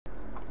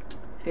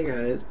Hey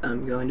guys,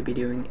 I'm going to be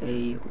doing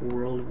a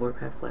World of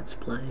Warcraft Let's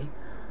Play.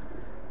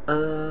 I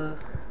know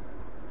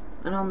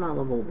I'm not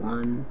level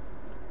 1.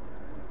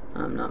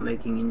 I'm not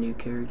making a new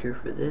character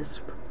for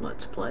this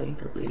Let's Play,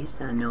 at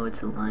least. I know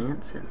it's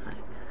Alliance, and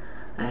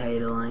I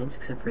hate Alliance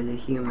except for the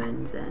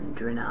humans and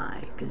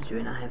Draenei, because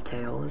Draenei have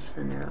tails,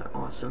 and they're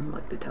awesome,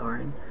 like the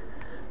Tauren.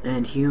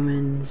 And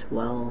humans,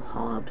 well,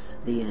 Hobbs,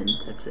 the end,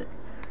 that's it.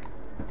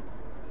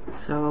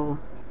 So,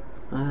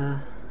 I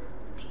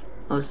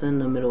was in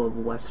the middle of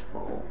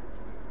Westfall.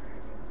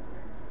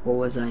 Or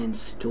was I in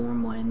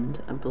Stormwind?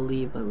 I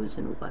believe I was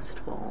in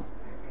Westfall.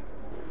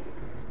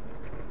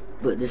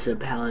 But this is a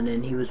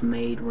paladin. He was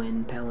made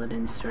when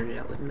paladins started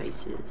out with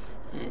maces,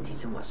 and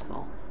he's in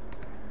Westfall.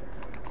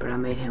 But I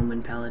made him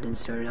when paladins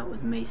started out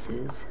with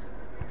maces,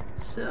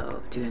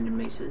 so 200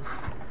 maces.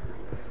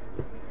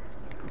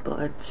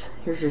 But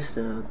here's just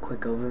a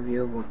quick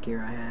overview of what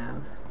gear I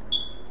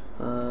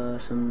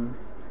have. Some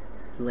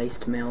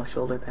laced mail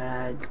shoulder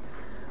pads,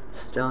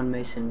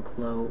 stonemason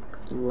cloak,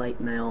 light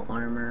mail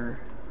armor,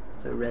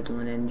 a red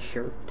linen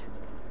shirt,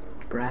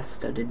 brass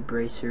studded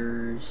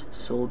bracers,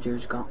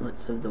 soldier's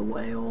gauntlets of the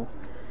whale,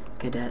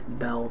 cadet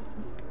belt,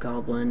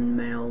 goblin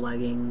mail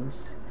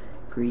leggings,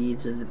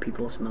 greaves of the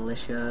people's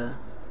militia,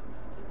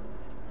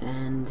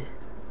 and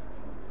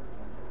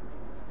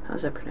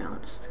how's that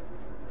pronounced?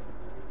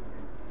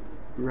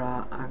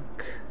 Rahunk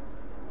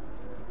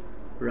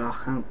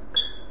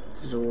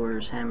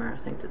Zor's hammer, I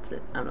think that's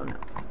it. I don't know.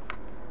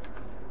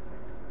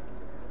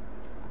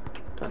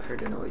 I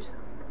heard a noise.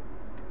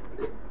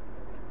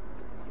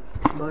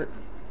 But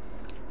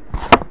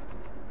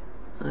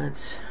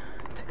let's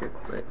take a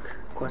quick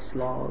quest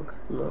log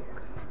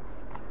look.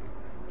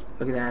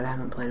 Look at that, I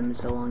haven't played him in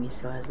so long. He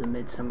still has the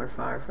Midsummer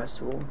Fire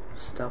Festival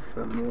stuff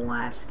from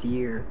last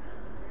year,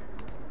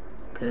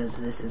 because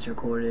this is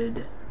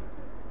recorded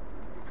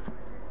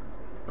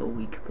a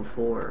week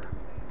before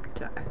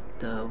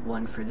the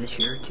one for this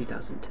year,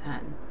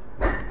 2010.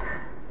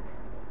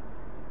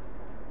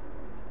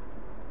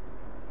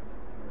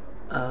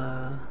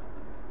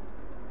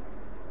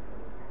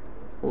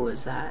 What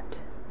was that?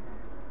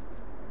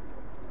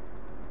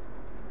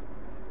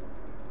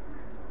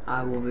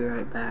 I will be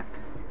right back.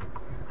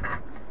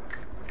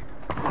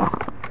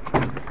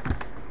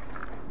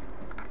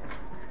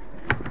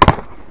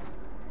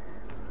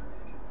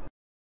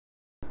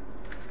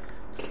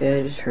 Okay,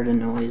 I just heard a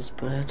noise,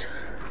 but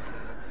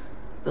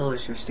it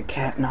was just a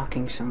cat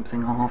knocking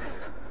something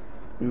off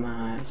in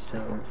my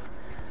stove.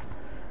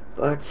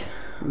 But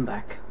I'm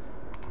back.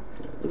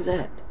 Look at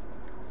that.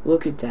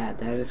 Look at that.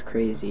 That is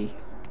crazy.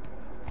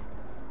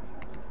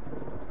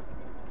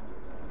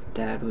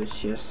 That was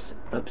just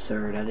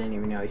absurd. I didn't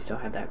even know he still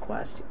had that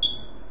quest.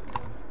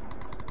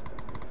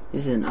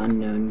 This is an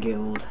unknown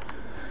guild.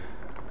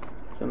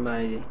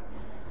 Somebody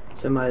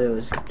that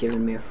was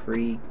giving me a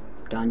free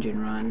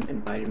dungeon run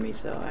invited me,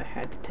 so I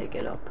had to take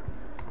it up.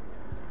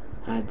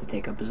 I had to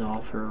take up his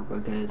offer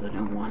because I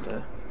don't want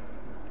to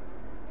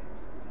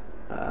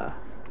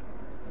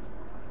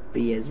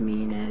be as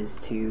mean as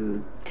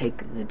to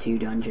take the 2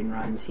 dungeon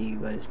runs he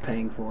was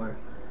paying for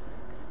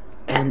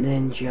and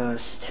then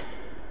just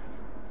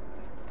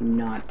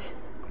not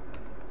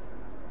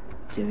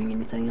doing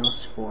anything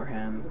else for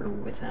him or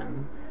with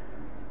him.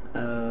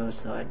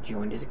 So I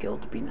joined his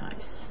guild to be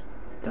nice.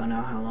 Don't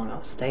know how long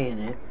I'll stay in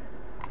it.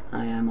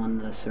 I am on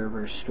the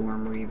server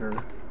Storm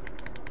Reaver.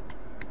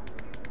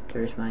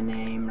 There's my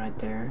name right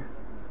there.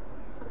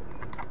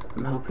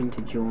 I'm hoping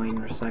to join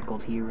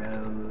Recycled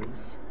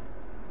Heroes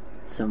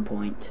at some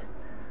point,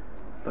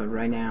 but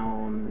right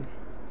now I'm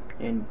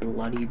in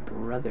Bloody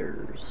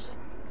Brothers.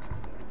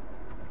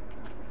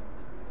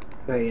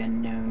 Very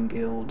unknown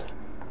guild,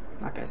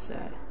 like I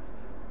said.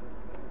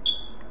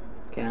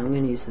 Okay, I'm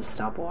gonna use the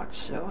stopwatch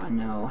so I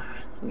know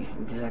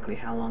exactly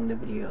how long the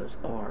videos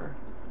are.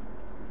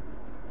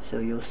 So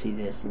you'll see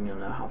this and you'll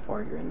know how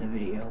far you're in the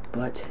video,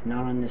 but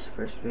not on this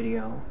first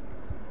video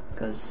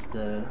because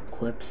the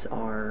clips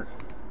are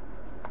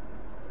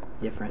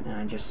different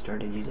and I just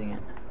started using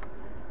it.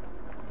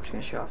 I'm just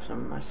gonna show off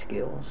some of my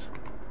skills.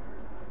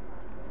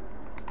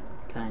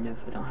 Kind of.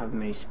 I don't have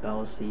many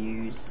spells to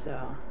use,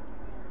 so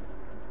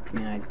I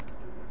mean I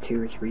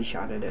 2 or 3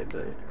 shotted it,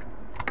 but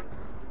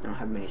I don't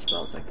have many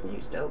spells I can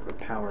use to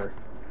overpower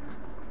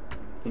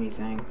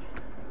anything.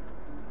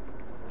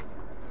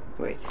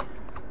 Wait.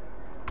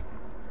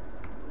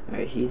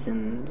 Alright, he's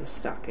in the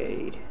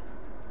stockade.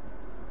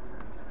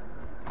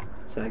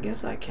 So I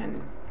guess I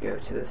can go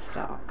to the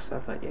stocks. I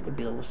thought you had to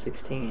be level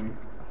 16.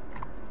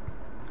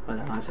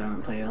 Otherwise I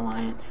haven't played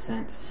Alliance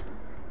since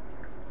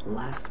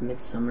last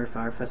Midsummer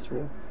Fire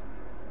Festival.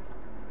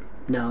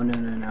 No.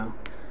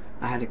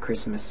 I had a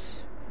Christmas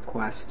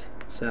quest,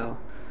 so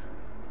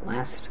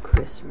last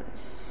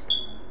Christmas.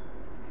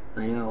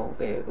 I know.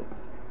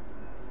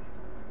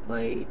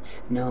 Wait,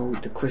 no,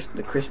 the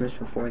Christmas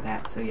before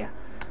that. So yeah,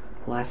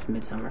 last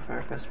Midsummer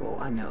Fire Festival.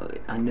 I know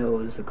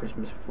it was the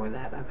Christmas before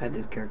that. I've had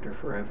this character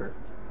forever.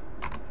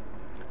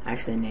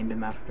 Actually, I named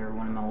him after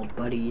one of my old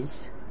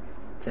buddies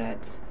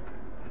that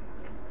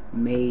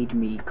made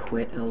me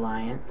quit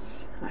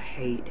Alliance. I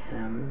hate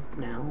him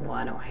now. Well,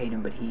 I don't hate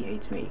him, but he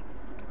hates me.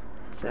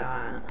 So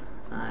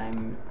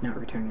I'm not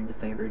returning the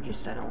favor.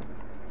 Just I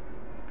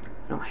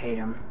don't hate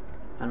him.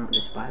 I don't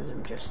despise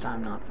him. Just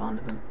I'm not fond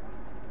of him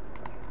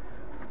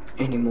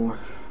anymore.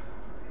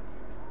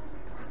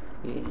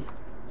 Yeah.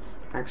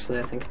 Actually,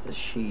 I think it's a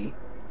she.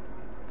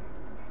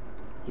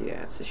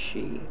 Yeah, it's a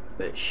she.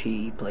 But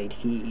she played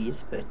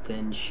he's, but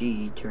then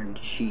she turned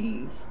to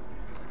she's.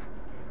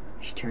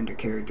 She turned her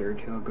character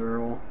to a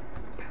girl,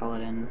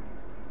 paladin.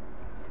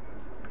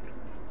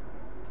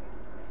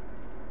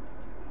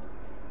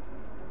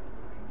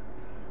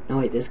 No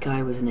wait, this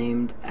guy was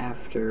named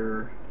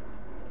after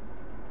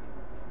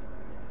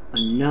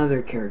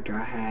another character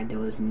I had that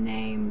was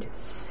named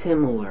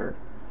similar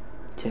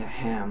to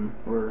him,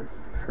 or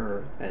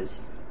her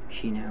as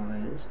she now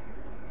is.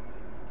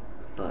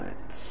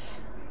 But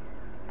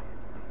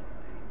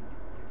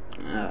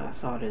I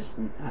thought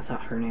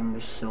her name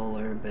was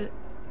Solar, but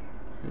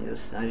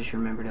I just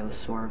remembered it was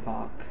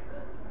Sorvok,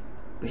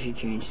 but she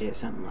changed it to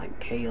something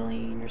like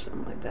Kayleen or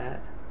something like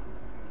that.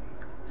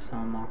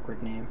 Some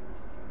awkward name.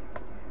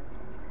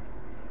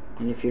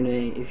 And if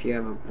you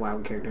have a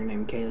wild character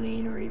named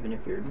Kayleen, or even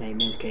if your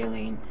name is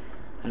Kayleen,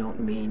 I don't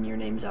mean your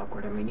name's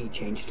awkward. I mean he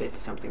changed it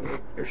to something,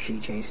 or she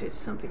changed it to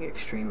something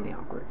extremely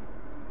awkward.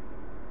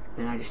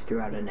 And I just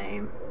threw out a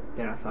name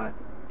that I thought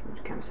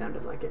kind of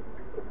sounded like it.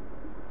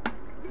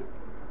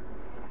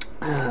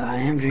 I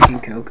am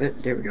drinking Coke.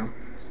 There we go.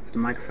 The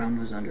microphone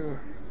was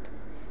under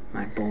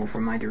my bowl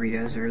from my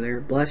Doritos earlier.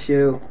 Bless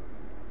you.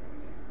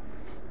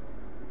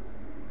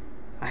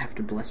 I have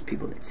to bless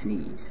people that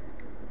sneeze.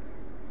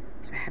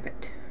 It's a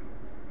habit.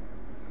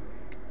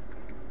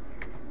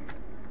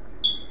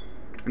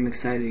 I'm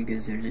excited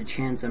because there's a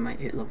chance I might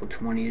hit level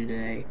 20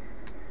 today.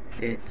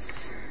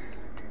 It's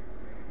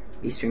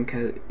Eastern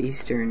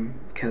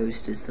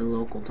Coast is the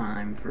local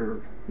time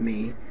for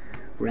me.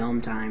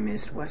 Realm time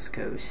is West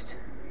Coast.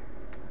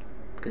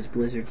 Because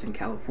Blizzard's in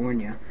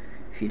California.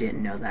 If you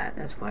didn't know that,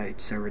 that's why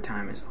server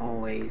time is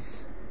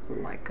always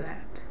like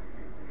that.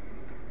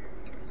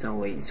 It's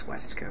always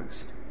West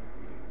Coast.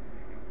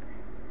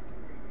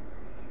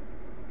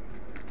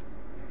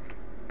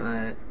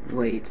 But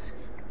wait,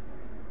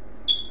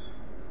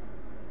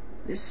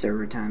 this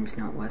server time's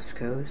not West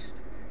Coast.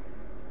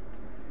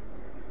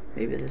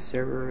 Maybe this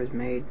server was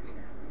made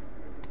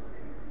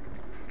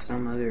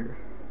some other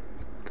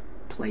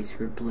place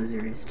where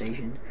Blizzard is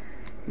stationed.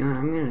 You know what,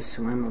 I'm gonna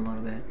swim a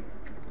little bit.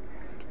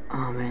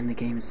 Oh man, the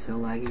game is so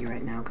laggy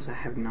right now because I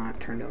have not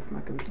turned off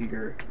my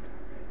computer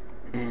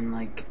in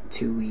like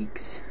 2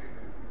 weeks.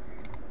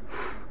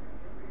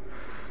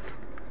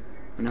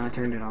 I know I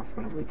turned it off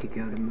about a week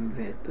ago to move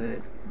it,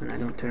 but when I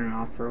don't turn it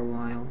off for a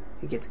while,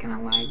 it gets kind of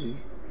laggy.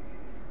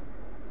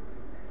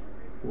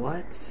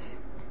 What?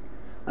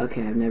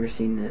 Okay, I've never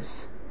seen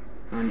this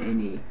on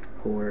any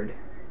Horde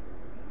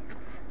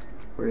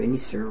or any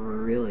server,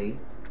 really.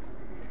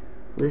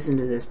 Listen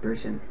to this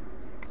person.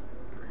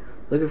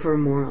 Looking for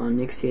more on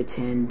Nixia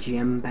 10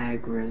 gem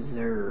bag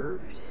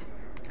reserved.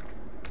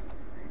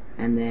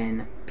 And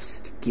then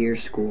gear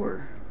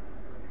score.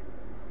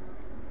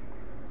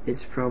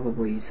 It's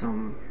probably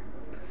some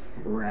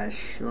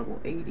fresh level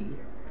 80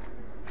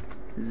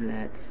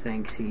 that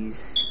thinks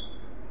he's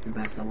the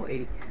best level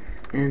 80.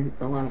 And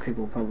a lot of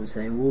people probably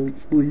say, well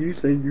you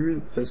say you're the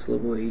best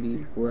level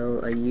 80.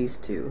 Well, I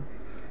used to.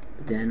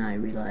 But then I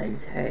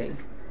realized, hey,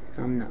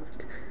 I'm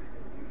not.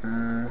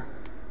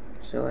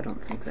 So I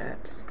don't think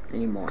that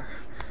anymore.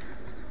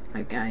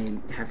 Like, I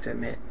have to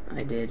admit,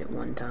 I did at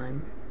one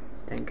time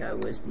think I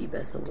was the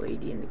best level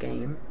 80 in the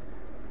game.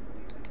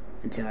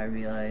 Until I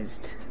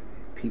realized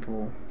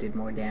people did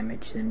more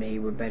damage than me,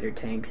 were better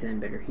tanks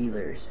and better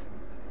healers.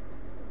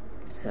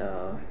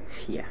 So,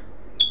 yeah.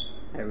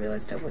 I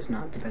realized I was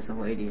not the best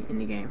level 80 in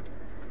the game.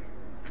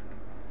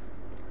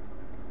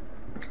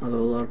 Although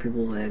a lot of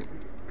people that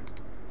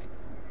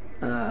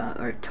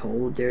are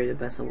told they're the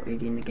best level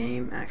 80 in the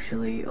game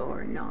actually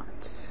are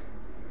not.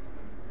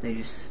 They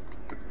just,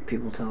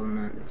 people tell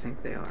them that they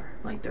think they are,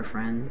 like their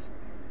friends.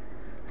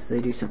 So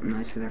they do something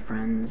nice for their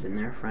friends, and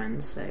their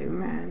friends say,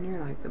 man, you're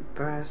like the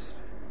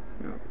best,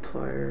 you know,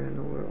 player in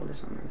the world, or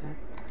something like that.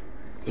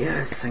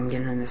 Yes, I'm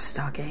getting in the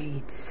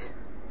stockades.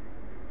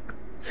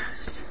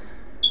 Yes.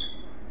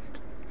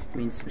 I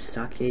mean, some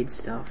stockade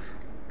stuff.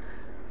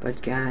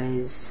 But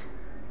guys,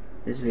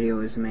 this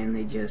video is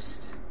mainly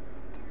just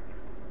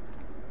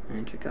an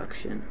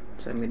introduction,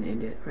 so I'm gonna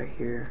end it right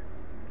here.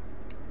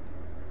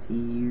 See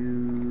you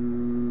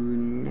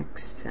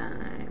next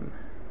time.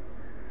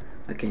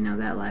 Okay, now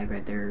that lag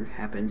right there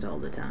happens all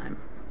the time,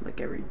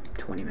 like every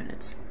 20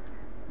 minutes.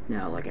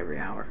 No, like every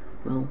hour.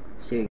 Well,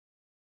 see you.